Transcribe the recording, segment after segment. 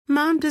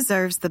Mom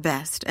deserves the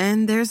best,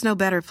 and there's no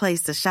better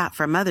place to shop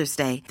for Mother's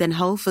Day than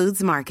Whole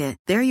Foods Market.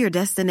 They're your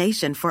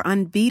destination for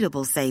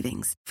unbeatable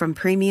savings, from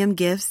premium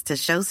gifts to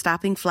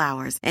show-stopping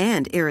flowers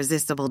and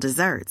irresistible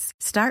desserts.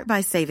 Start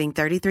by saving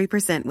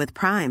 33% with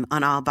Prime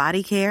on all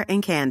body care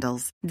and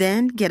candles.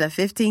 Then get a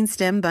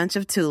 15-stem bunch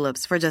of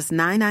tulips for just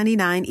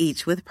 $9.99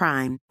 each with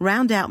Prime.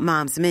 Round out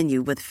Mom's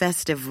menu with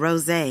festive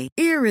rosé,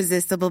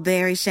 irresistible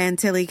berry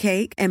chantilly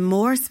cake, and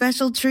more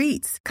special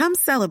treats. Come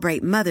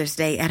celebrate Mother's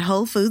Day at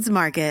Whole Foods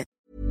Market.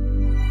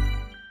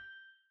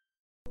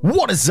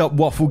 What is up,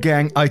 Waffle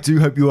Gang? I do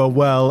hope you are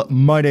well.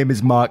 My name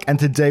is Mark, and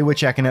today we're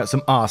checking out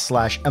some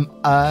r/Am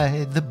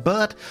I the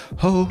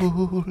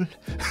Butthole?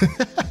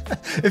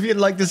 If you'd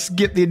like to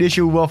skip the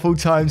initial waffle,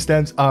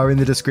 timestamps are in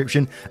the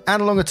description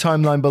and along a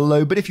timeline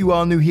below. But if you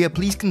are new here,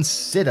 please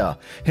consider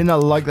hitting that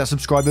like, that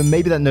subscribe, and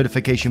maybe that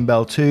notification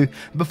bell too.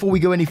 Before we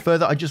go any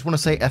further, I just want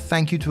to say a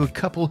thank you to a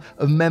couple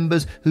of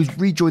members who's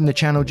rejoined the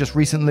channel just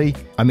recently.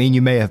 I mean,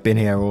 you may have been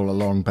here all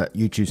along, but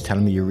YouTube's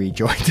telling me you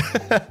rejoined.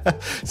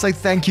 So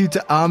thank you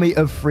to Army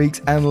of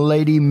Freaks and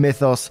Lady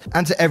Mythos,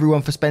 and to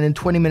everyone for spending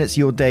 20 minutes of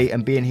your day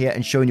and being here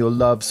and showing your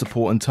love,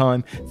 support, and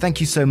time.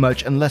 Thank you so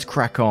much, and let's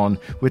crack on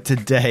with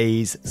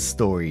today's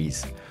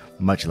stories.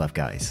 Much love,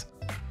 guys.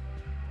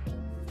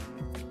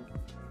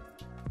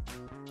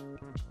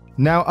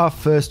 Now, our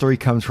first story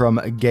comes from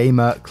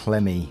Gamer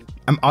Clemmy.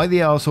 Am I the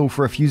arsehole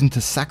for refusing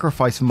to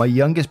sacrifice for my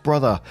youngest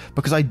brother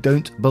because I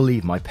don't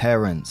believe my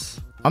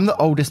parents? I'm the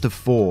oldest of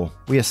 4.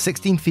 We are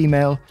 16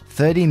 female,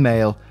 13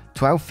 male,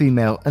 12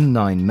 female, and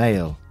 9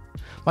 male.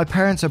 My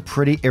parents are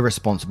pretty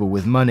irresponsible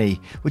with money,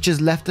 which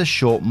has left us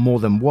short more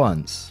than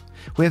once.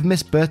 We have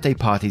missed birthday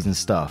parties and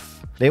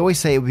stuff. They always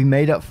say it would be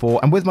made up for,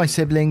 and with my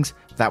siblings,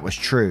 that was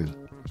true.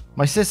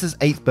 My sister's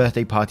 8th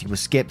birthday party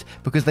was skipped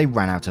because they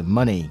ran out of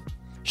money.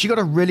 She got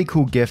a really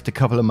cool gift a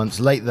couple of months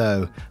late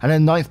though, and her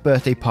 9th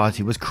birthday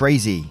party was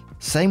crazy.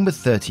 Same with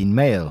 13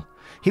 male.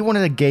 He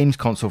wanted a games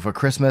console for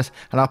Christmas,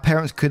 and our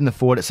parents couldn't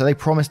afford it, so they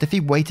promised if he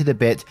waited a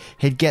bit,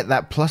 he'd get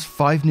that plus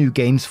 5 new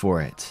games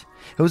for it.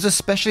 It was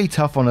especially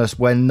tough on us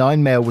when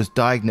 9 male was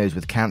diagnosed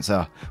with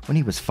cancer when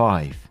he was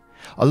 5.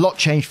 A lot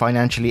changed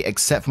financially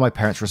except for my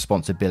parents'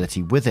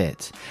 responsibility with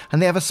it,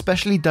 and they have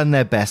especially done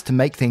their best to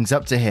make things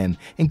up to him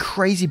in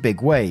crazy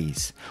big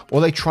ways,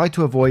 or they try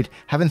to avoid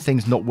having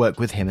things not work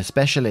with him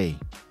especially.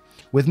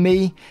 With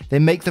me, they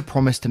make the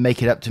promise to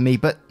make it up to me,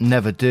 but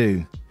never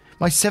do.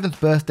 My 7th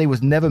birthday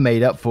was never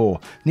made up for,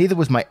 neither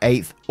was my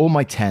 8th or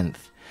my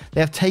 10th. They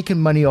have taken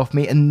money off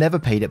me and never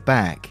paid it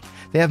back.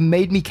 They have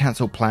made me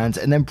cancel plans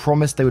and then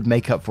promised they would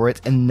make up for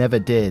it and never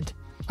did.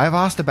 I have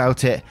asked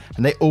about it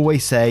and they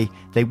always say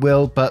they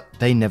will, but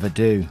they never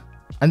do.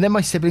 And then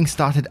my siblings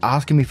started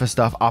asking me for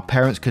stuff our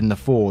parents couldn't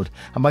afford,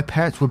 and my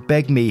parents would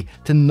beg me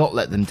to not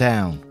let them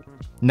down.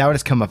 Now it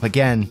has come up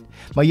again.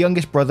 My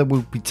youngest brother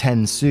will be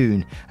 10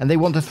 soon, and they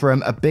want to throw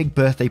him a big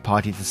birthday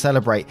party to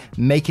celebrate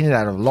making it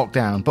out of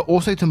lockdown, but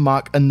also to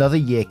mark another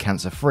year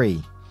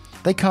cancer-free.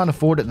 They can't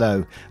afford it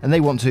though, and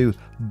they want to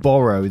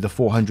borrow the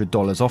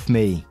 $400 off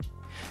me.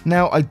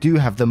 Now, I do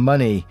have the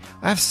money.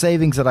 I have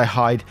savings that I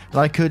hide, and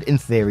I could in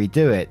theory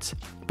do it.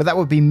 But that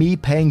would be me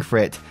paying for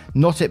it,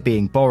 not it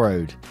being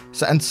borrowed.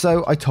 So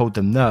I told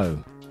them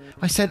no.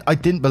 I said I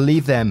didn't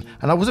believe them,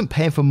 and I wasn't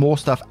paying for more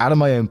stuff out of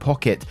my own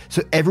pocket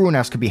so everyone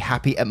else could be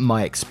happy at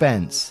my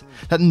expense.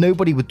 That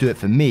nobody would do it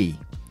for me.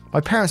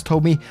 My parents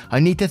told me I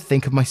need to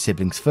think of my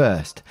siblings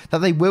first, that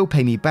they will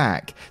pay me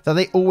back, that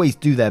they always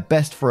do their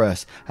best for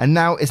us, and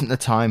now isn't the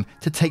time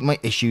to take my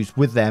issues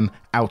with them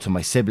out of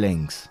my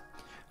siblings.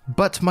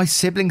 But my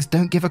siblings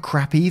don't give a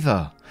crap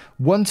either.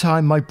 One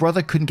time my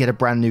brother couldn't get a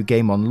brand new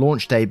game on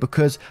launch day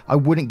because I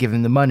wouldn't give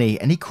him the money,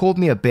 and he called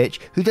me a bitch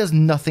who does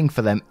nothing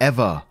for them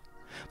ever.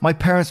 My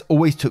parents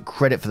always took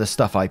credit for the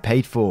stuff I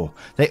paid for.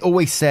 They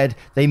always said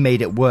they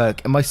made it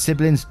work, and my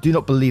siblings do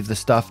not believe the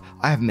stuff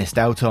I have missed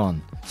out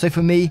on. So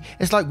for me,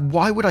 it's like,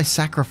 why would I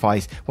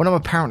sacrifice when I'm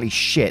apparently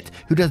shit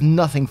who does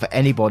nothing for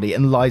anybody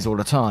and lies all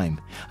the time?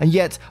 And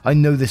yet, I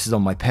know this is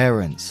on my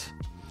parents.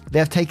 They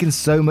have taken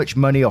so much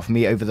money off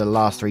me over the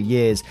last 3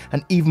 years,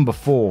 and even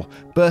before,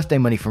 birthday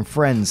money from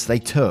friends they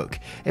took.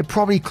 It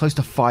probably close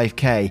to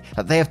 5k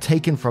that they have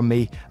taken from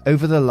me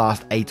over the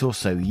last 8 or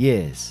so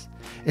years.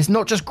 It's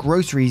not just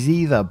groceries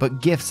either,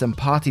 but gifts and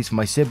parties for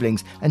my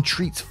siblings and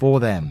treats for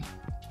them.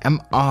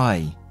 Am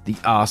I the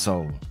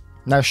arsehole?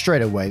 Now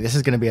straight away, this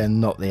is going to be a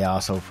not the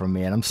arsehole from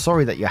me, and I'm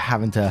sorry that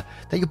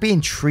you're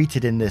being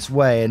treated in this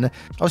way, and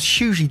I was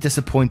hugely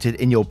disappointed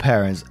in your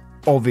parents,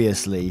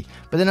 obviously,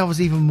 but then I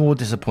was even more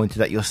disappointed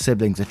that your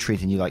siblings are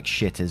treating you like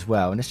shit as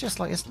well, and it's just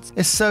like,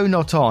 it's so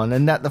not on,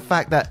 and that the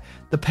fact that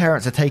the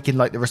parents are taking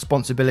like the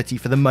responsibility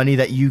for the money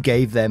that you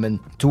gave them and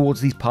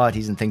towards these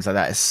parties and things like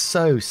that is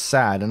so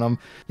sad. And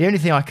the only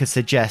thing I could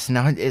suggest,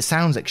 now it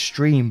sounds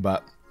extreme,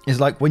 but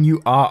it's like when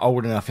you are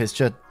old enough, is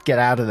just get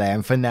out of there,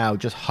 and for now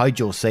just hide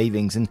your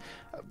savings and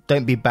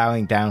don't be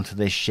bowing down to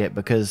this shit,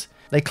 because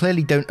they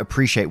clearly don't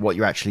appreciate what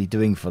you're actually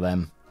doing for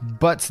them.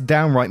 But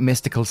downright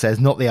mystical says,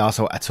 not the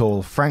arsehole at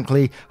all.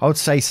 Frankly, I would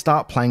say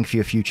start planning for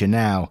your future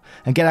now,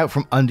 and get out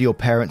from under your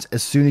parents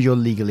as soon as you're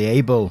legally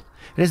able.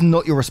 It is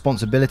not your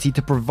responsibility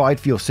to provide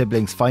for your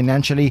siblings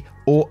financially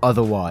or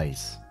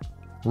otherwise.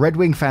 Red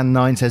Wing Fan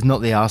 9 says,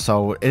 not the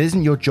arsehole. It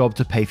isn't your job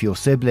to pay for your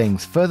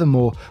siblings.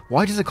 Furthermore,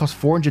 why does it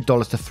cost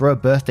 $400 to throw a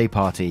birthday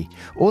party?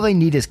 All they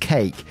need is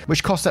cake,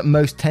 which costs at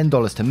most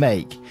 $10 to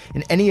make.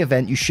 In any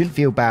event, you shouldn't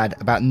feel bad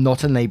about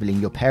not enabling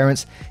your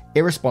parents'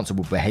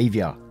 irresponsible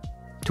behavior.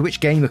 To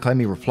which Gamer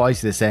Clemmy replies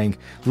to this saying,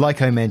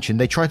 like I mentioned,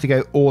 they try to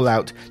go all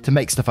out to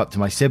make stuff up to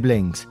my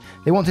siblings.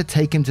 They want to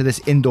take him to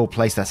this indoor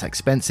place that's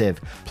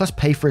expensive, plus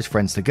pay for his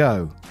friends to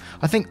go.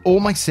 I think all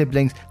my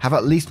siblings have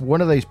at least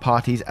one of those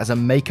parties as a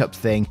makeup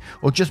thing,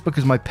 or just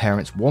because my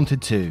parents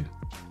wanted to.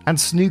 And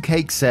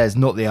Snoocake says,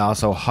 not the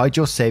arsehole, hide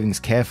your savings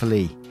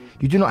carefully.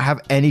 You do not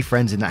have any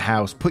friends in that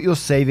house. Put your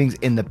savings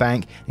in the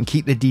bank and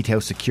keep the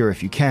details secure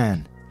if you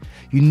can.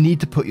 You need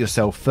to put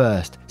yourself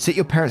first. Sit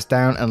your parents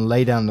down and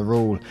lay down the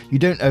rule. You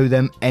don't owe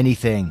them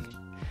anything.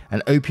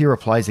 And OP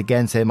replies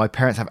again saying, my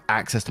parents have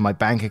access to my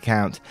bank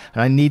account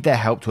and I need their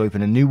help to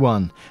open a new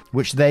one,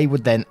 which they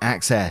would then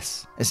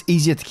access. It's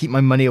easier to keep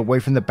my money away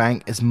from the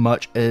bank as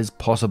much as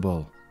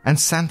possible. And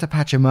Santa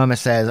Pachamama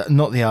says,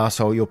 not the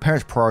arsehole, your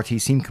parents'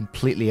 priorities seem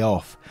completely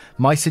off.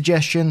 My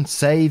suggestion,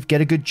 save,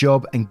 get a good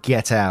job and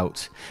get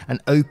out. And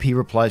OP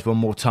replies one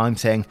more time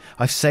saying,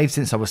 I've saved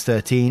since I was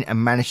 13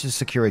 and managed to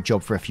secure a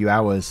job for a few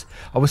hours.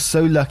 I was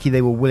so lucky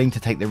they were willing to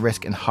take the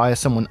risk and hire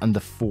someone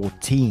under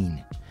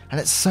 14. And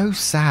it's so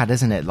sad,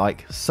 isn't it?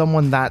 Like,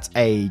 someone that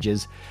age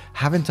is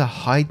having to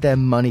hide their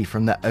money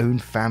from their own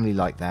family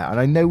like that. And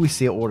I know we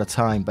see it all the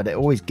time, but it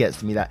always gets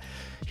to me that,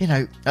 you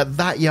know, at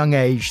that young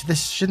age,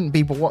 this shouldn't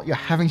be what you're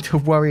having to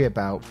worry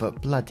about,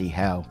 but bloody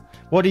hell.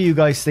 What do you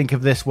guys think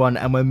of this one?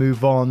 And we'll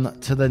move on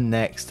to the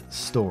next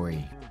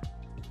story.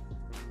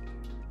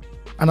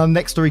 And our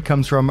next story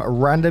comes from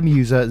random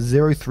user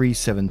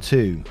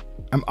 0372.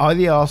 Am I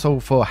the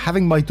arsehole for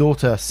having my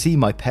daughter see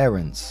my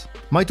parents?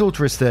 My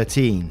daughter is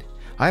 13.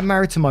 I am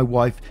married to my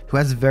wife who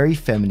has very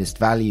feminist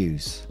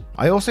values.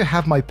 I also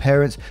have my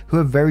parents who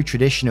are very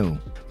traditional.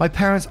 My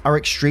parents are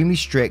extremely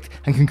strict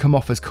and can come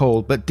off as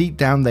cold, but deep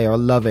down they are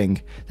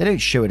loving. They don't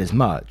show it as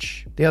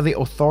much. They are the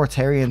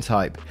authoritarian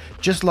type,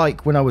 just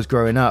like when I was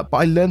growing up, but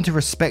I learned to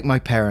respect my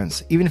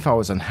parents, even if I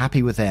was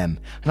unhappy with them,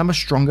 and I'm a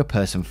stronger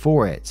person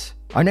for it.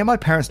 I know my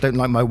parents don't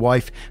like my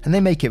wife, and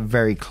they make it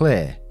very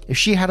clear. If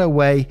she had her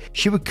way,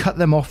 she would cut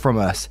them off from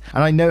us,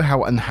 and I know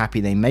how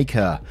unhappy they make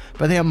her,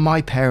 but they are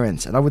my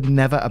parents, and I would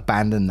never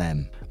abandon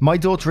them. My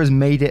daughter has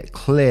made it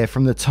clear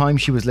from the time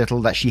she was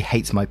little that she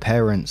hates my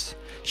parents.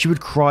 She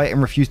would cry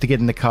and refuse to get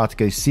in the car to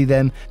go see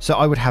them, so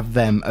I would have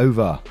them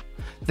over.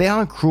 They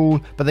aren't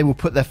cruel, but they will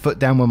put their foot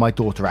down when my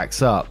daughter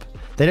acts up.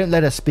 They don't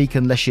let her speak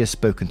unless she has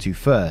spoken to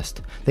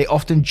first. They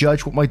often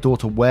judge what my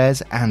daughter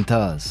wears and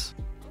does.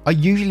 I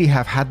usually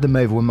have had them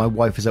over when my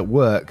wife is at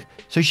work,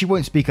 so she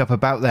won't speak up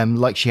about them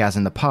like she has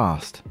in the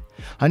past.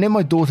 I know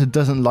my daughter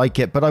doesn't like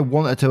it, but I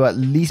want her to at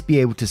least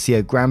be able to see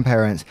her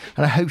grandparents,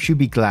 and I hope she'll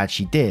be glad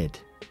she did.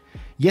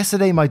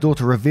 Yesterday, my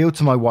daughter revealed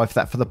to my wife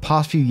that for the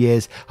past few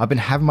years, I've been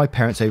having my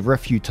parents over a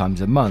few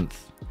times a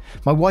month.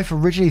 My wife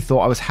originally thought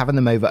I was having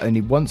them over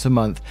only once a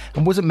month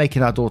and wasn't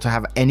making our daughter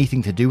have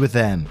anything to do with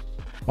them.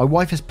 My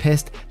wife is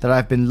pissed that I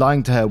have been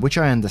lying to her, which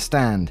I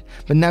understand,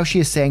 but now she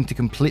is saying to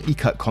completely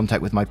cut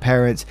contact with my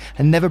parents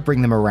and never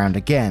bring them around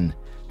again.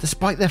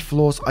 Despite their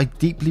flaws, I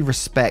deeply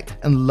respect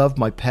and love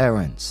my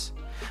parents.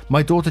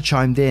 My daughter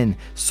chimed in,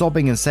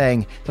 sobbing and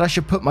saying that I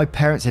should put my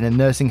parents in a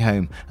nursing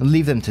home and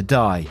leave them to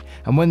die,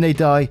 and when they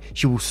die,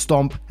 she will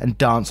stomp and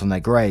dance on their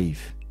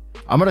grave.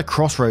 I'm at a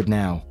crossroad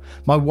now.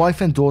 My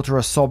wife and daughter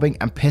are sobbing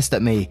and pissed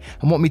at me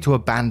and want me to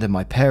abandon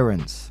my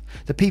parents,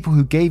 the people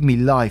who gave me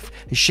life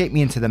and shaped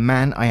me into the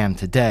man I am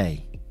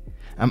today.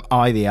 Am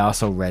I the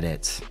arsehole,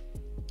 Reddit?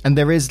 And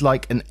there is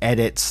like an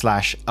edit /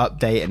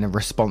 update and a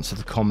response to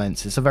the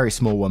comments. It's a very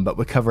small one, but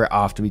we'll cover it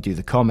after we do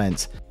the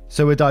comments.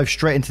 So we'll dive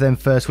straight into them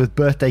first with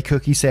Birthday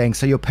Cookie saying,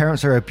 so your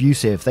parents are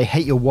abusive, they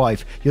hate your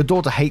wife, your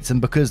daughter hates them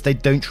because they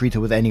don't treat her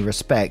with any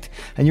respect,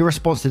 and your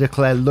response to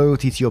declare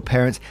loyalty to your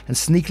parents and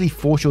sneakily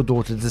force your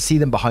daughter to see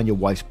them behind your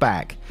wife's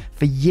back.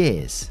 For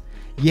years.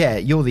 Yeah,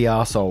 you're the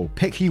arsehole.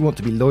 Pick who you want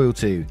to be loyal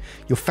to,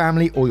 your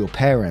family or your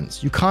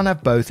parents. You can't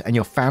have both and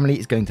your family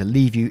is going to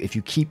leave you if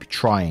you keep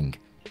trying.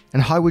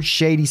 And Highwood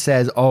Shady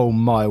says, oh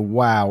my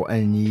wow,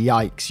 and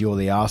yikes, you're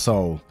the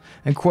arsehole.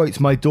 And quotes,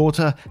 my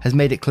daughter has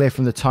made it clear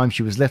from the time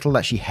she was little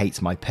that she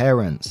hates my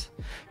parents.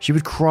 She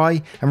would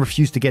cry and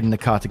refuse to get in the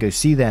car to go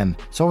see them,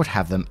 so I would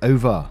have them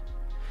over.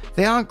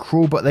 They aren't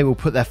cruel, but they will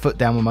put their foot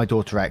down when my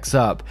daughter acts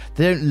up.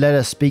 They don't let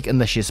her speak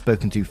unless she is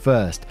spoken to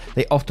first.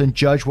 They often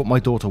judge what my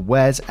daughter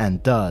wears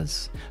and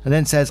does. And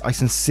then says, I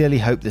sincerely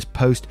hope this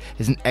post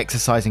is an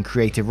exercise in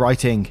creative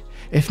writing.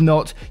 If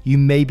not, you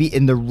may be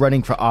in the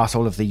running for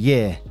Arsehole of the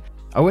Year.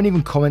 I won't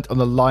even comment on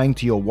the lying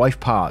to your wife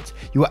part.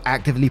 You are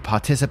actively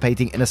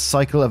participating in a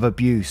cycle of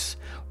abuse.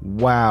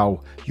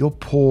 Wow, your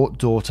poor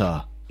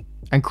daughter.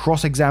 And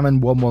Cross-Examine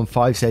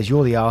 115 says,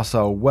 you're the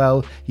arsehole.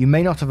 Well, you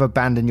may not have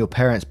abandoned your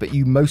parents, but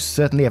you most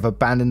certainly have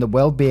abandoned the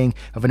well-being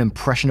of an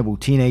impressionable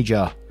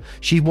teenager.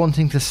 She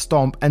wanting to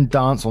stomp and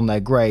dance on their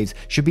graves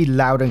should be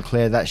loud and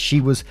clear that she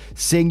was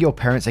seeing your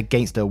parents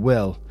against her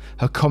will.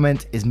 Her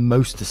comment is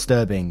most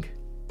disturbing.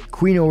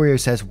 Queen Oreo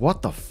says,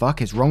 what the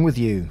fuck is wrong with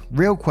you?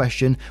 Real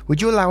question,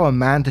 would you allow a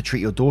man to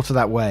treat your daughter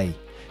that way?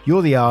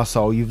 You're the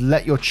arsehole. You've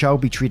let your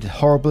child be treated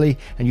horribly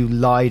and you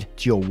lied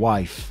to your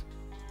wife.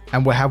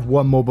 And we'll have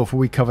one more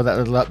before we cover that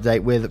little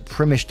update with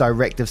Primish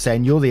Directive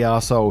saying, you're the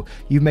arsehole.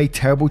 You've made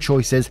terrible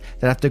choices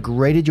that have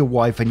degraded your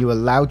wife and you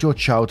allowed your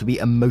child to be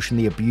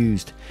emotionally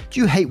abused. Do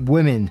you hate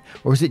women,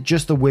 or is it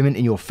just the women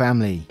in your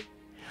family?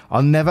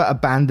 I'll never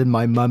abandon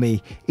my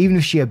mummy, even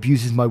if she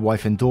abuses my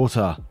wife and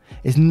daughter.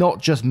 It's not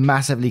just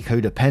massively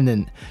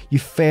codependent. You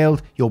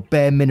failed your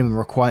bare minimum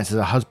requirements as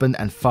a husband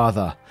and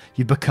father.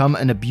 You've become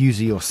an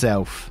abuser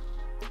yourself.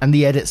 And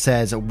the edit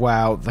says,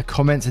 wow, the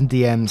comments and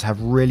DMs have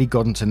really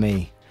gotten to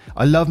me.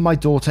 I love my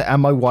daughter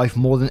and my wife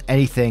more than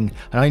anything,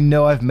 and I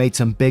know I've made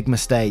some big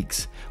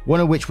mistakes,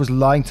 one of which was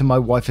lying to my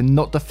wife and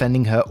not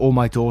defending her or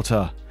my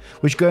daughter,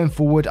 which going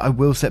forward I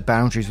will set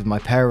boundaries with my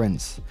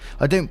parents.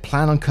 I don't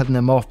plan on cutting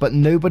them off, but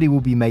nobody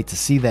will be made to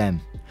see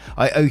them.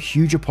 I owe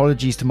huge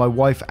apologies to my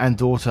wife and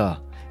daughter.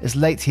 It's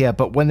late here,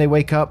 but when they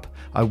wake up,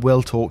 I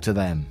will talk to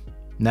them.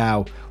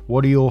 Now,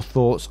 what are your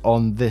thoughts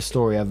on this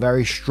story? A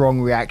very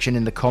strong reaction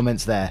in the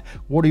comments there.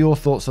 What are your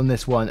thoughts on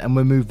this one? And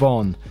we'll move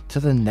on to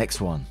the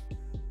next one.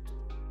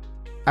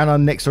 And our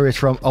next story is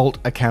from alt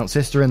account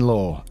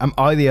sister-in-law. Am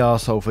I the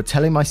arsehole for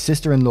telling my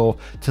sister-in-law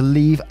to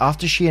leave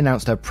after she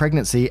announced her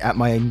pregnancy at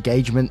my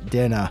engagement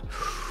dinner?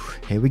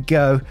 Here we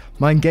go.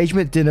 My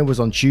engagement dinner was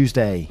on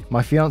Tuesday.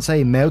 My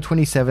fiance, male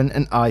 27,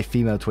 and I,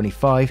 female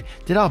 25,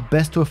 did our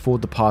best to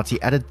afford the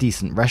party at a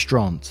decent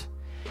restaurant.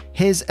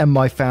 His and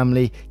my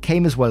family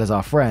came as well as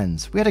our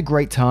friends. We had a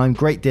great time,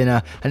 great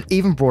dinner, and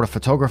even brought a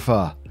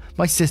photographer,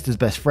 my sister's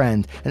best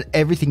friend, and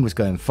everything was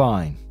going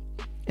fine.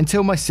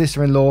 Until my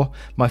sister-in-law,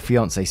 my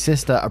fiance's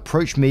sister,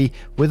 approached me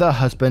with her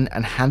husband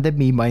and handed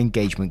me my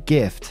engagement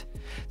gift.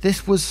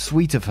 This was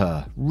sweet of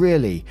her,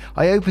 really.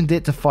 I opened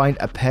it to find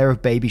a pair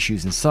of baby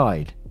shoes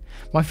inside.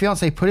 My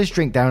fiance put his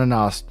drink down and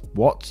asked,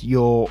 "What?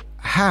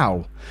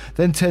 How?"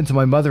 Then turned to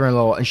my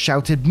mother-in-law and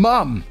shouted,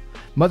 "Mum!"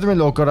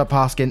 Mother-in-law got up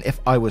asking if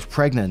I was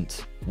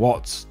pregnant.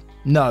 What?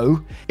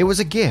 No, it was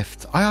a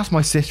gift. I asked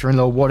my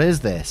sister-in-law, "What is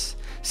this?"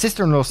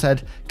 Sister-in-law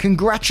said,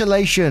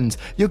 "Congratulations,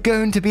 you're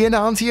going to be an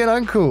auntie and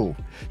uncle."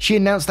 She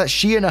announced that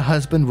she and her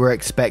husband were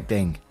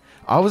expecting.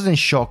 I was in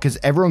shock as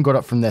everyone got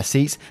up from their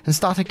seats and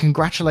started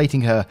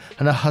congratulating her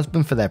and her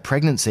husband for their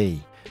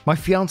pregnancy. My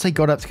fiance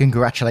got up to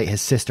congratulate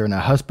his sister and her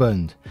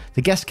husband.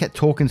 The guests kept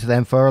talking to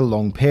them for a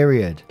long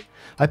period.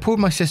 I pulled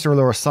my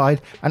sister-in-law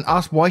aside and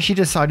asked why she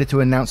decided to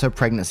announce her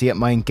pregnancy at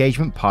my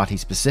engagement party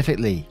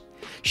specifically.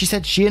 She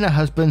said she and her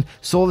husband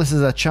saw this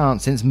as a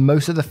chance since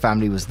most of the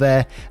family was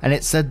there and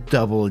it's a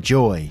double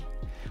joy.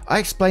 I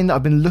explained that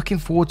I've been looking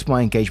forward to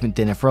my engagement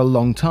dinner for a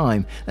long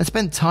time and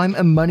spent time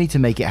and money to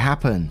make it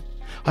happen.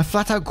 I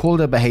flat out called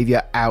her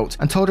behaviour out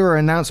and told her her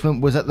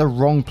announcement was at the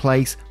wrong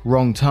place,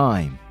 wrong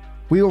time.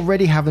 We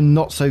already have a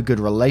not so good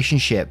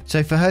relationship,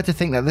 so for her to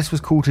think that this was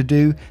cool to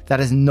do, that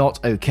is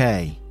not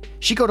okay.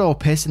 She got all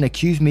pissed and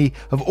accused me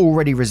of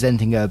already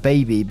resenting her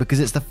baby because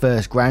it's the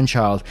first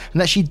grandchild and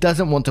that she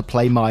doesn't want to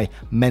play my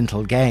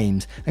mental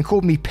games, and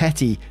called me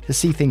petty to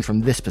see things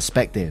from this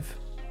perspective.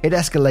 It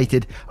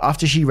escalated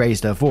after she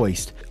raised her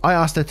voice. I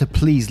asked her to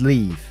please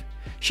leave.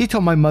 She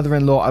told my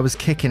mother-in-law I was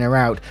kicking her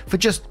out for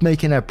just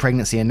making her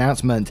pregnancy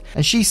announcement,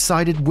 and she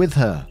sided with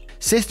her.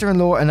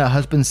 Sister-in-law and her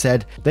husband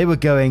said they were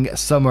going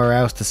somewhere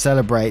else to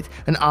celebrate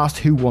and asked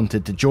who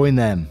wanted to join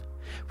them.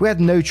 We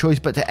had no choice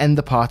but to end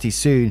the party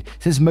soon,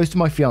 since most of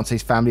my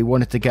fiance's family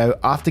wanted to go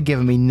after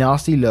giving me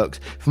nasty looks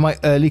for my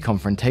early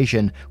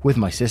confrontation with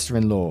my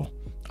sister-in-law.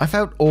 I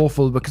felt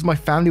awful because my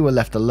family were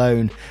left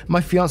alone, and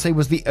my fiance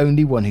was the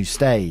only one who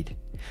stayed.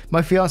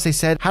 My fiance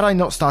said had I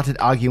not started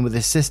arguing with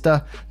his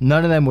sister,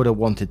 none of them would have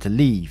wanted to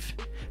leave.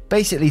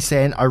 Basically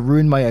saying I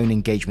ruined my own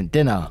engagement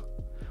dinner.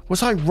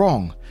 Was I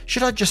wrong?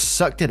 Should I just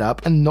sucked it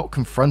up and not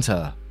confront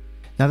her?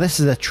 Now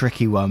this is a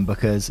tricky one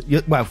because,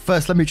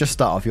 first let me just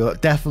start off. You're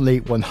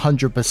definitely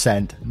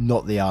 100%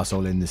 not the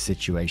arsehole in this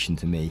situation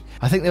to me.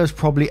 I think there was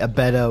probably a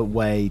better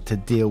way to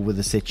deal with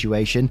the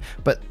situation,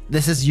 but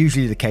this is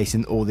usually the case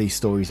in all these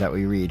stories that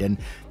we read. And,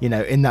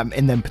 in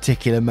them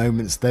particular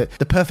moments, the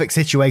perfect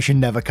situation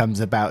never comes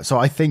about. So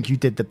I think you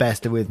did the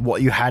best with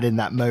what you had in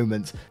that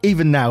moment.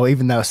 Even now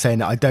saying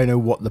that, I don't know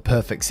what the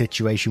perfect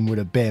situation would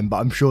have been, but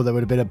I'm sure there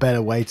would have been a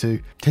better way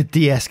to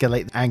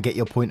de-escalate and get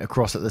your point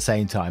across at the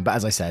same time. But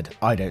as I said,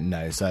 I don't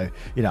know, so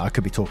I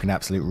could be talking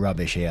absolute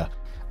rubbish here.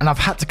 And I've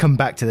had to come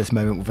back to this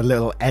moment with a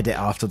little edit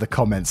after the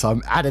comments, so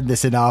I'm adding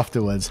this in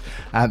afterwards,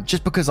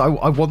 just because I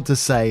want to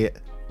say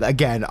that,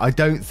 again, I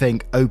don't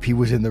think Opie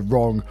was in the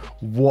wrong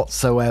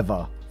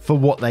whatsoever for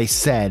what they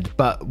said,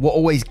 but what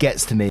always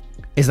gets to me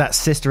is that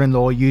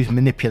sister-in-law used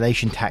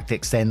manipulation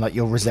tactics, saying like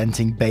you're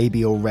resenting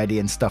baby already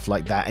and stuff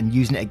like that, and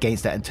using it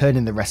against that and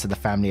turning the rest of the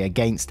family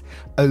against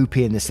OP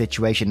in the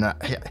situation.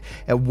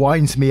 It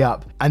winds me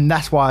up, and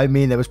that's why I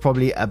mean there was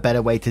probably a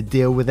better way to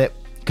deal with it,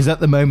 because at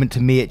the moment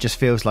to me it just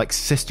feels like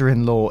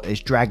sister-in-law is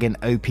dragging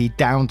OP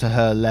down to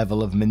her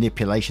level of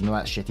manipulation and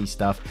that shitty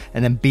stuff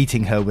and then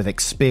beating her with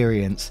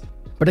experience.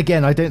 But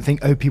again, I don't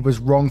think OP was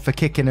wrong for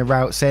kicking her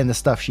out, saying the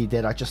stuff she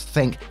did. I just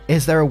think,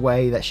 is there a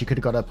way that she could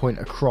have got her point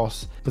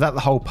across without the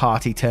whole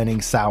party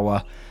turning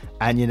sour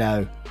and, you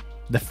know,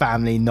 the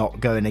family not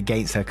going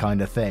against her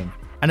kind of thing?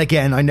 And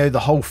again, I know the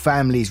whole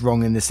family's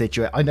wrong in this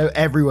situation. I know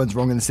everyone's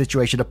wrong in the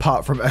situation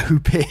apart from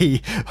OP.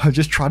 I'm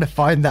just trying to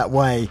find that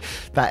way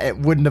that it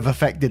wouldn't have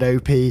affected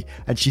OP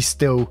and she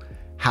still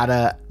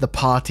had the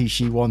party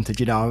she wanted.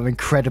 You know, I'm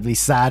incredibly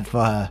sad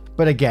for her.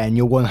 But again,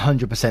 you're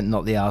 100%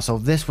 not the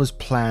arsehole. This was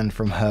planned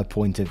from her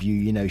point of view.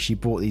 You know, she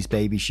bought these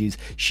baby shoes.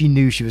 She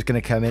knew she was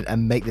going to come in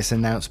and make this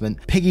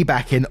announcement,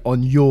 piggybacking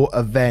on your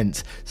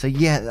event. So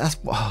yeah, that's,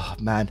 oh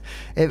man,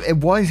 it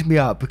winds me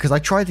up because I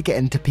tried to get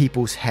into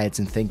people's heads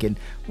and thinking,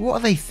 what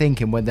are they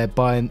thinking when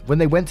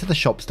they went to the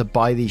shops to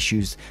buy these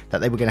shoes that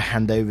they were going to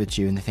hand over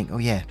to you, and they think, oh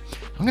yeah,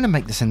 I'm going to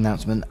make this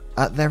announcement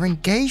at their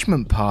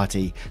engagement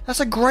party. That's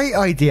a great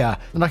idea.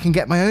 And I can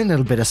get my own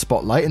little bit of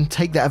spotlight and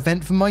take that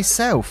event for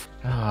myself.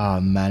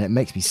 Oh man, it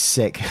makes me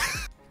sick.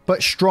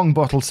 But Strong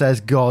Bottle says,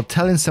 God,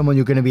 telling someone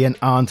you're going to be an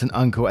aunt and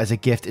uncle as a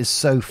gift is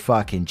so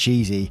fucking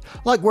cheesy.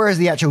 Like, where is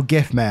the actual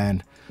gift,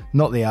 man?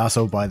 Not the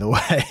arsehole, by the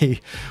way.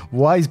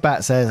 Wise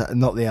Bat says,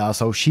 not the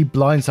arsehole. She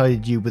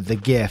blindsided you with the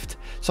gift,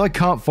 so I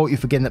can't fault you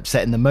for getting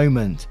upset in the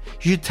moment.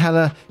 You should tell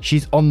her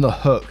she's on the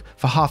hook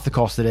for half the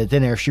cost of their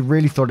dinner if she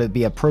really thought it'd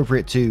be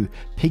appropriate to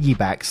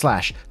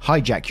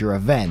piggyback/hijack your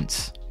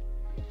event.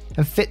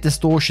 And Fit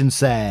Distortion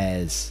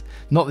says,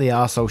 not the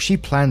arsehole, she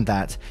planned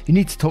that. You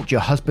need to talk to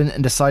your husband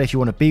and decide if you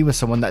want to be with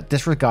someone that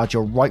disregards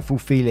your rightful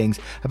feelings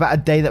about a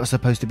day that was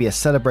supposed to be a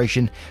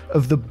celebration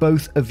of the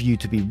both of you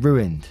to be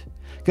ruined.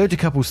 Go to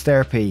couples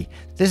therapy.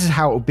 This is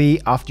how it will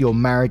be after your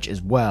marriage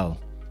as well.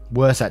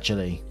 Worse,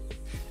 actually.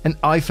 And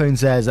iPhone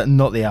says,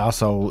 not the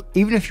arsehole.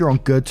 Even if you're on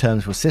good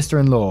terms with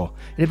sister-in-law,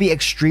 it'd be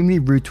extremely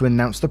rude to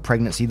announce the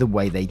pregnancy the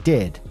way they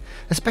did,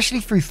 especially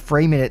through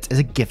framing it as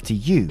a gift to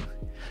you.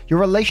 Your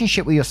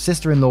relationship with your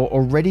sister-in-law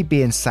already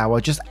being sour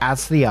just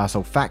adds to the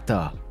arsehole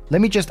factor.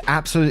 Let me just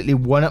absolutely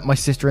one-up my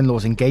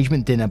sister-in-law's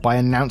engagement dinner by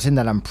announcing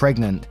that I'm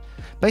pregnant.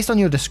 Based on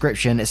your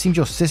description, it seems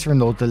your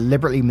sister-in-law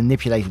deliberately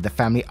manipulated the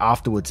family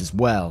afterwards as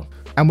well.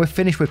 And we're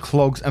finished with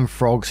Clogs and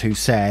Frogs, who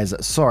says,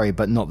 sorry,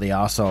 but not the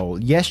arsehole.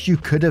 Yes, you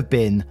could have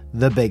been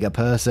the bigger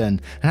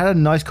person and had a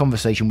nice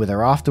conversation with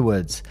her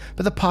afterwards,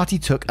 but the party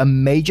took a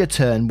major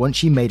turn once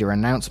she made her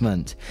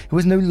announcement. It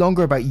was no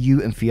longer about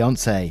you and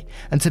fiancé,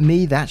 and to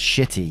me that's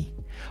shitty.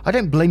 I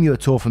don't blame you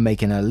at all for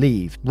making her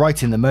leave,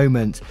 right in the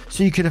moment,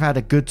 so you could have had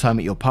a good time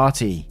at your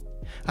party.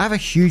 I have a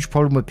huge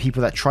problem with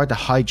people that try to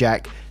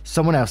hijack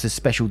someone else's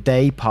special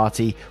day,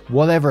 party,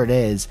 whatever it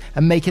is,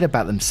 and make it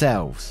about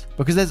themselves.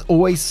 Because there's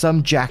always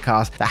some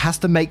jackass that has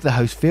to make the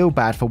host feel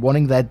bad for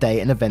wanting their day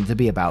and event to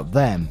be about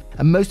them.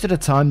 And most of the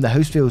time, the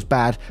host feels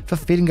bad for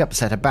feeling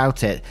upset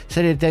about it,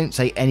 so they don't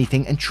say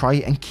anything and try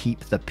and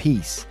keep the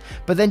peace.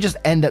 But then just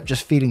end up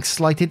just feeling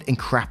slighted and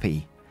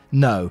crappy.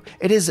 No,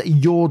 it is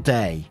your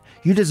day.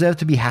 You deserve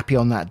to be happy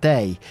on that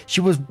day.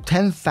 She was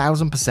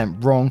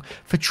 10,000% wrong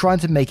for trying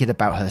to make it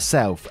about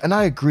herself, and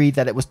I agree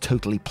that it was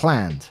totally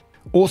planned.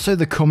 Also,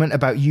 the comment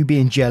about you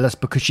being jealous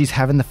because she's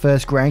having the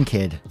first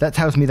grandkid. That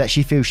tells me that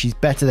she feels she's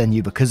better than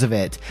you because of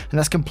it, and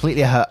that's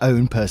completely her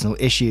own personal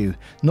issue,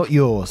 not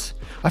yours.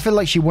 I feel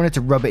like she wanted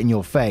to rub it in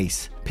your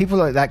face. People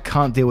like that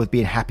can't deal with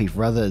being happy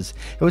for others.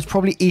 It was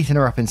probably eating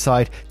her up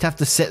inside to have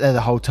to sit there the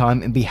whole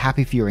time and be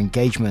happy for your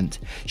engagement.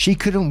 She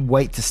couldn't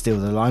wait to steal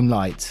the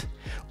limelight.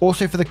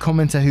 Also, for the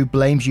commenter who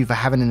blames you for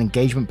having an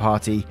engagement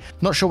party,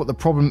 not sure what the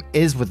problem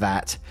is with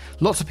that.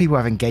 Lots of people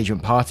have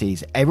engagement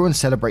parties, everyone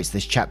celebrates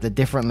this chapter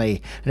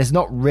differently, and it's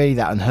not really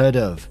that unheard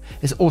of.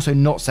 It's also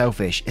not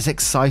selfish, it's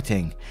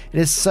exciting. It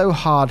is so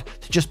hard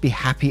to just be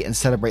happy and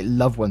celebrate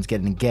loved ones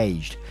getting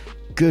engaged.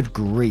 Good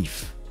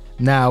grief.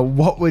 Now,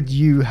 what would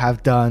you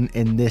have done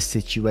in this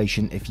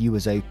situation if you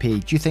was OP?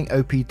 Do you think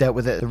OP dealt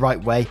with it the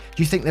right way?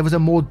 Do you think there was a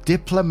more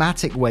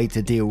diplomatic way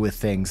to deal with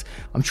things?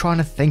 I'm trying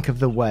to think of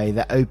the way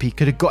that OP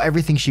could have got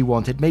everything she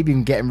wanted, maybe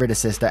even getting rid of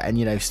sister and,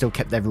 you know, still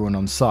kept everyone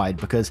on side,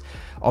 because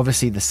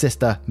obviously the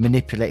sister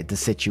manipulated the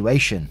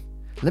situation.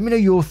 Let me know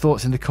your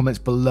thoughts in the comments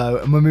below,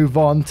 and we'll move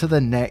on to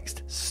the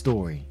next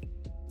story.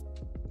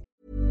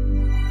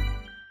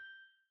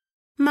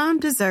 Mom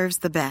deserves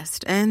the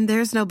best, and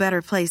there's no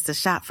better place to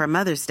shop for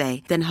Mother's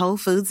Day than Whole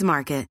Foods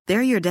Market.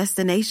 They're your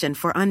destination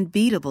for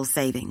unbeatable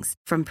savings,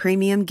 from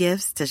premium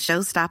gifts to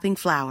show-stopping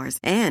flowers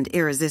and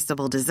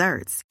irresistible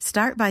desserts.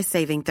 Start by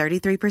saving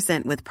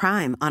 33% with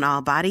Prime on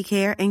all body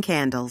care and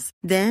candles.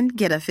 Then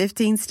get a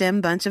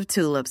 15-stem bunch of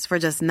tulips for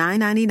just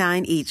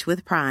 $9.99 each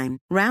with Prime.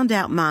 Round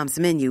out Mom's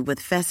menu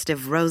with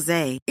festive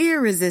rosé,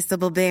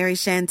 irresistible berry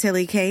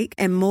chantilly cake,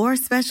 and more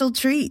special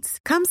treats.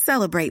 Come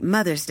celebrate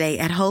Mother's Day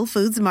at Whole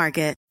Foods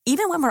Market.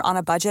 Even when we're on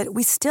a budget,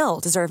 we still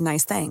deserve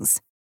nice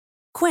things.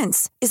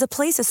 Quince is a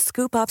place to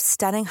scoop up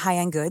stunning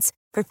high-end goods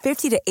for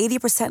 50 to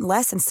 80%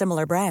 less than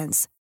similar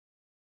brands.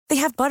 They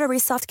have buttery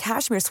soft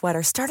cashmere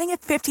sweaters starting at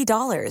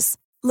 $50,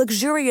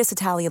 luxurious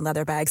Italian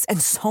leather bags,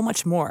 and so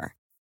much more.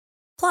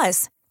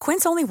 Plus,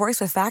 Quince only works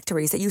with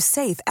factories that use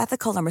safe,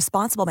 ethical, and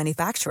responsible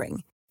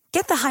manufacturing.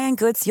 Get the high-end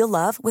goods you'll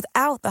love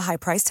without the high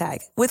price tag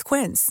with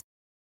Quince.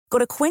 Go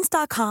to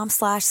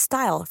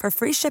quince.com/style for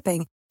free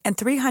shipping and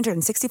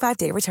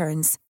 365-day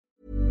returns.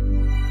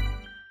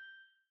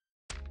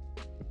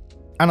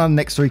 And our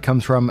next story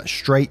comes from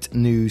Straight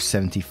News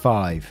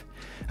 75.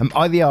 Am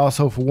I the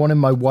arsehole for wanting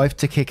my wife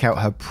to kick out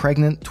her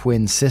pregnant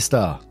twin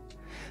sister?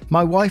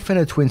 My wife and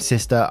her twin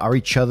sister are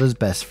each other's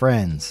best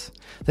friends.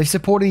 They've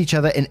supported each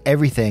other in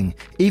everything,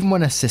 even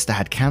when her sister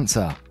had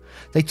cancer.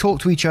 They talk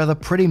to each other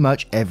pretty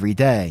much every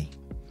day.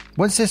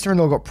 When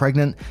sister-in-law got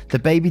pregnant, the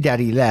baby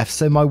daddy left,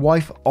 so my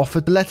wife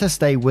offered to let her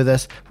stay with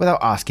us without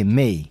asking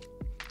me.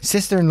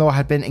 Sister-in-law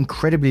had been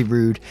incredibly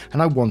rude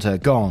and I want her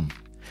gone.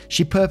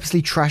 She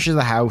purposely trashes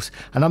the house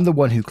and I'm the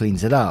one who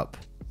cleans it up.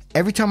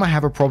 Every time I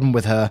have a problem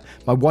with her,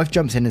 my wife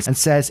jumps in and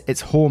says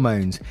it's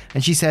hormones,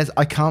 and she says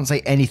I can't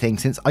say anything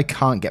since I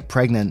can't get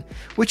pregnant,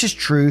 which is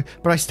true,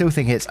 but I still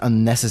think it's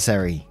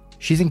unnecessary.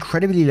 She's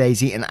incredibly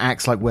lazy and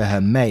acts like we're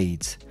her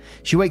maids.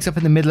 She wakes up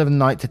in the middle of the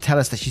night to tell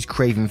us that she's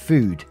craving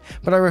food,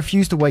 but I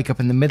refuse to wake up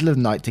in the middle of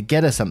the night to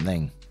get her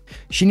something.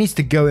 She needs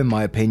to go in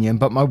my opinion,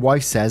 but my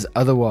wife says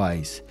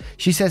otherwise.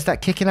 She says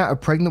that kicking out a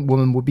pregnant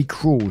woman would be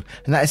cruel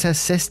and that it's her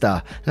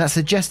sister, and that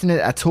suggesting it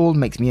at all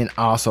makes me an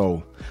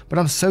arsehole. But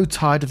I'm so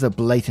tired of the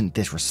blatant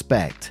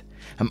disrespect.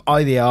 Am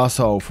I the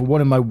arsehole for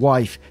wanting my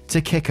wife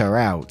to kick her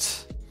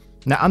out?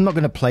 Now, I'm not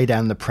going to play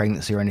down the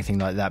pregnancy or anything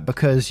like that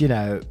because,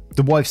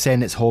 the wife's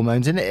saying it's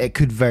hormones, and it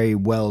could very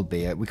well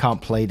be. We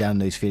can't play down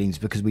those feelings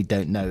because we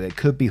don't know. It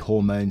could be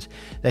hormones.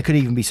 There could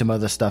even be some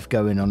other stuff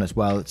going on as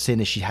well,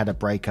 seeing as she had a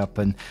breakup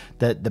and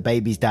the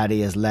baby's daddy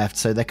has left,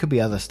 so there could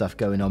be other stuff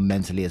going on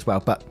mentally as well,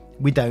 but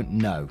we don't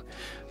know.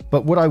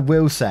 But what I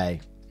will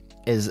say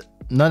is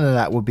none of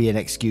that would be an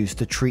excuse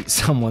to treat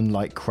someone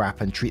like crap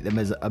and treat them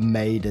as a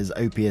maid, as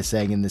Opie is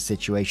saying in this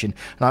situation.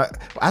 And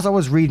as I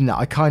was reading that,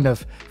 I kind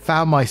of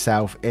found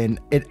myself in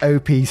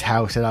Opie's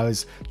house, and I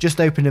was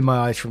just opening my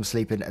eyes from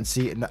sleeping and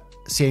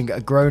seeing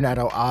a grown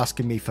adult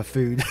asking me for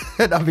food.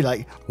 And I'd be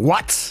like,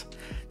 what?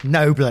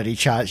 No bloody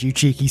chance, you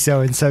cheeky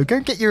so-and-so,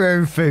 go get your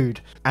own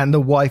food. And the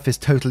wife is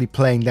totally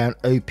playing down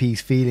OP's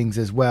feelings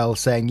as well,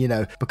 saying,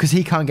 because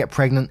he can't get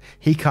pregnant,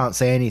 he can't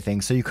say anything,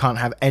 so you can't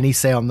have any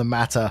say on the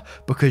matter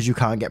because you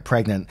can't get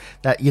pregnant.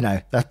 That,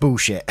 that's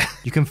bullshit.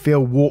 You can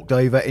feel walked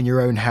over in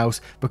your own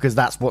house because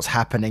that's what's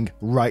happening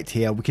right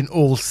here. We can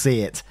all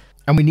see it.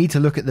 And we need to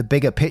look at the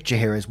bigger picture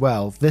here as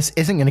well. This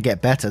isn't going to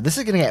get better. This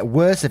is going to get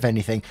worse, if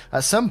anything.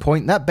 At some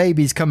point, that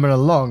baby's coming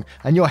along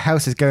and your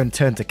house is going to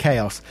turn to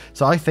chaos.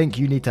 So I think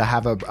you need to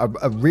have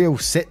a real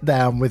sit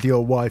down with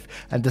your wife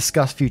and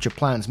discuss future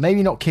plans.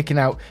 Maybe not kicking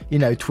out,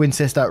 twin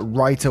sister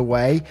right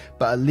away,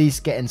 but at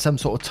least getting some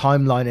sort of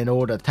timeline in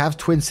order to have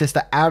twin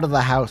sister out of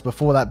the house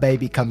before that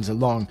baby comes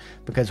along.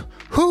 Because,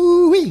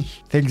 hoo-wee,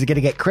 things are going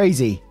to get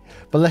crazy.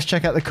 But let's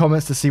check out the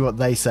comments to see what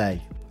they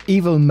say.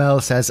 Evil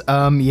Mel says,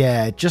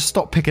 just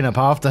stop picking up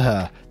after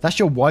her. That's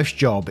your wife's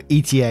job.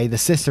 ETA, the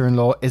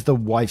sister-in-law, is the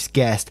wife's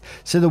guest,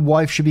 so the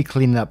wife should be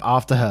cleaning up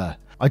after her.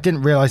 I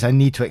didn't realise I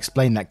need to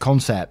explain that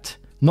concept.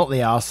 Not the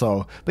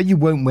arsehole, but you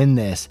won't win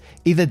this.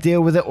 Either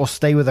deal with it or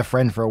stay with a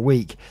friend for a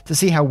week to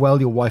see how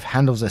well your wife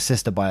handles her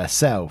sister by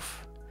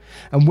herself.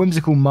 And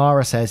Whimsical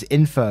Mara says,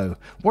 info,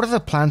 what are the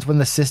plans when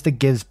the sister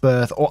gives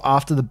birth or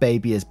after the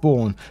baby is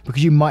born?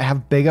 Because you might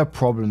have bigger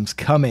problems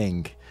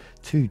coming.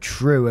 Too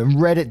true. And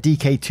Reddit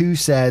DK2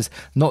 says,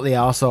 not the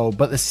arsehole,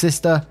 but the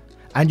sister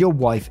and your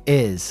wife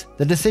is.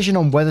 The decision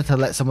on whether to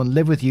let someone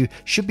live with you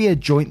should be a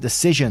joint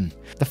decision.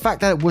 The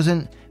fact that it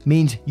wasn't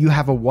means you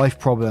have a wife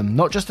problem,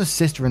 not just a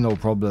sister-in-law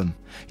problem.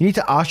 You need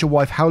to ask your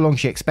wife how long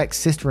she expects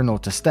sister-in-law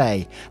to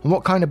stay and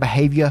what kind of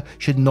behaviour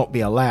should not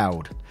be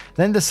allowed.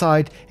 Then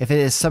decide if it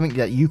is something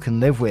that you can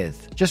live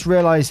with. Just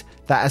realise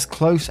that as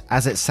close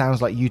as it sounds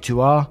like you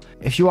two are,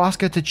 if you ask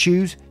her to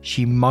choose,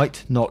 she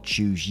might not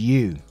choose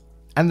you.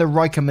 And the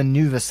Riker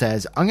Maneuver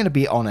says, I'm going to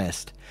be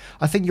honest.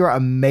 I think you're at a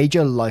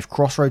major life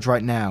crossroads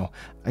right now,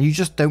 and you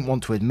just don't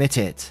want to admit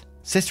it.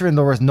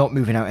 Sister-in-law is not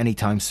moving out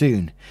anytime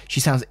soon.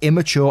 She sounds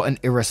immature and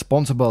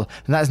irresponsible,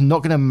 and that is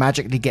not going to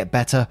magically get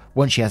better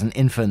once she has an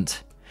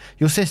infant.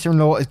 Your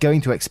sister-in-law is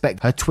going to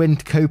expect her twin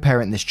to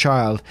co-parent this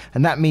child,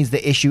 and that means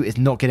the issue is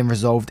not getting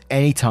resolved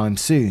anytime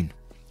soon.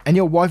 And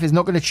your wife is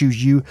not going to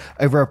choose you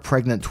over a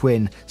pregnant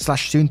twin /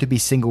 soon-to-be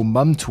single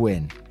mum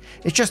twin.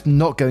 It's just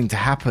not going to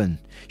happen.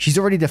 She's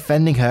already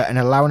defending her and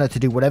allowing her to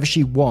do whatever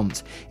she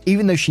wants,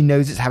 even though she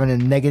knows it's having a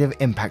negative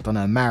impact on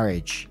her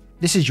marriage.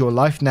 This is your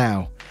life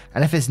now,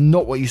 and if it's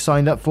not what you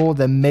signed up for,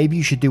 then maybe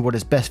you should do what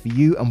is best for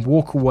you and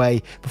walk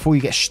away before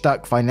you get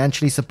stuck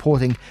financially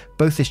supporting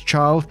both this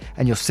child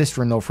and your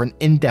sister-in-law for an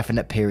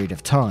indefinite period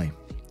of time.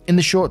 In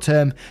the short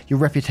term, your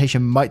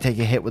reputation might take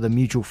a hit with a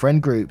mutual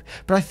friend group,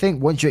 but I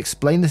think once you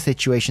explain the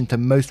situation to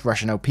most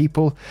rational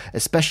people,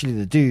 especially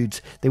the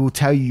dudes, they will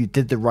tell you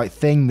did the right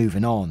thing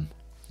moving on.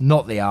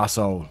 Not the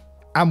arsehole.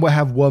 And we'll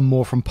have one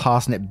more from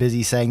Parsnip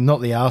Busy saying,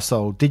 not the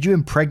arsehole, did you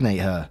impregnate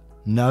her?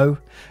 No?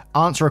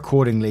 Answer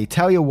accordingly.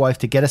 Tell your wife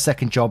to get a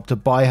second job to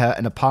buy her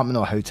an apartment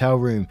or hotel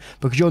room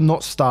because you're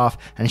not staff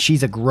and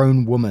she's a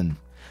grown woman.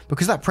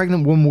 Because that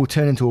pregnant woman will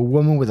turn into a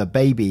woman with a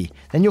baby.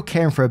 Then you're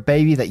caring for a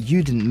baby that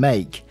you didn't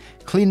make.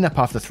 Cleaning up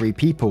after 3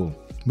 people.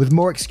 With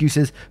more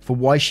excuses for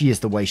why she is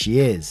the way she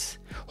is.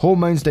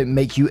 Hormones don't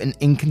make you an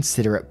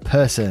inconsiderate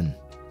person.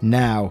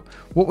 Now,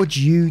 what would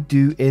you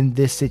do in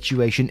this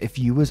situation if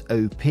you was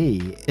OP?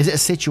 Is it a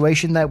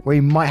situation where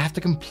you might have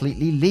to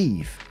completely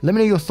leave? Let me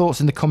know your thoughts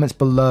in the comments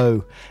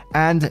below,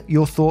 and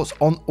your thoughts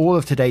on all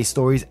of today's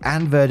stories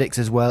and verdicts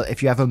as well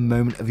if you have a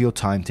moment of your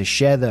time to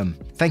share them.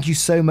 Thank you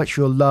so much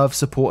for your love,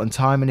 support and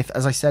time, and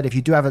as I said, if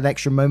you do have an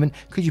extra moment,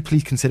 could you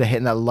please consider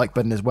hitting that like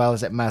button as well,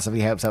 as it massively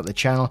helps out the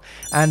channel,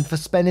 and for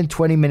spending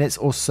 20 minutes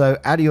or so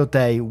out of your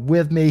day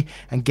with me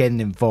and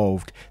getting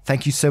involved.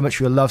 Thank you so much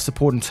for your love,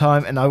 support and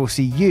time, and I will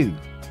see you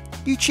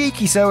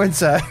cheeky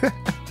so-and-so,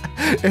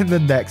 in the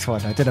next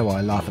one. I don't know why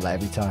I laugh at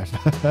that every time.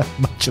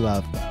 Much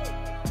love.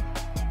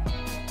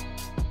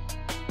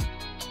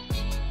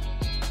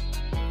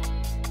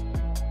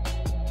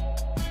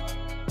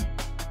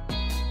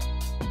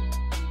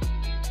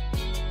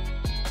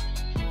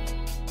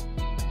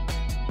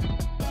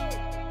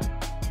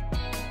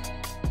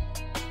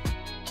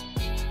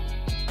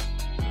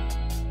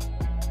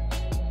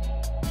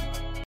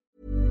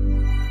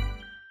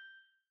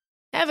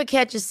 Ever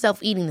catch yourself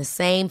eating the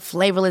same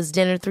flavorless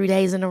dinner 3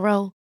 days in a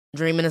row?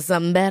 Dreaming of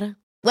something better?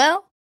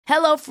 Well,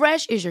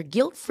 HelloFresh is your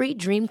guilt-free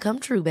dream come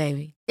true,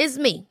 baby. It's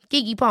me,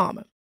 Keke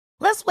Palmer.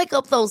 Let's wake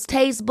up those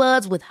taste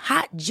buds with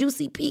hot,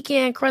 juicy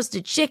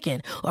pecan-crusted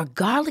chicken or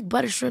garlic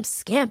butter shrimp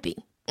scampi.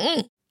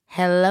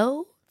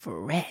 Hello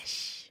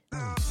Fresh.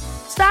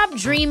 Stop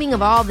dreaming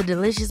of all the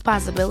delicious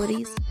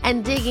possibilities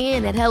and dig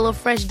in at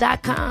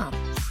HelloFresh.com.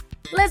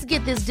 Let's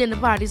get this dinner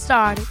party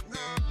started.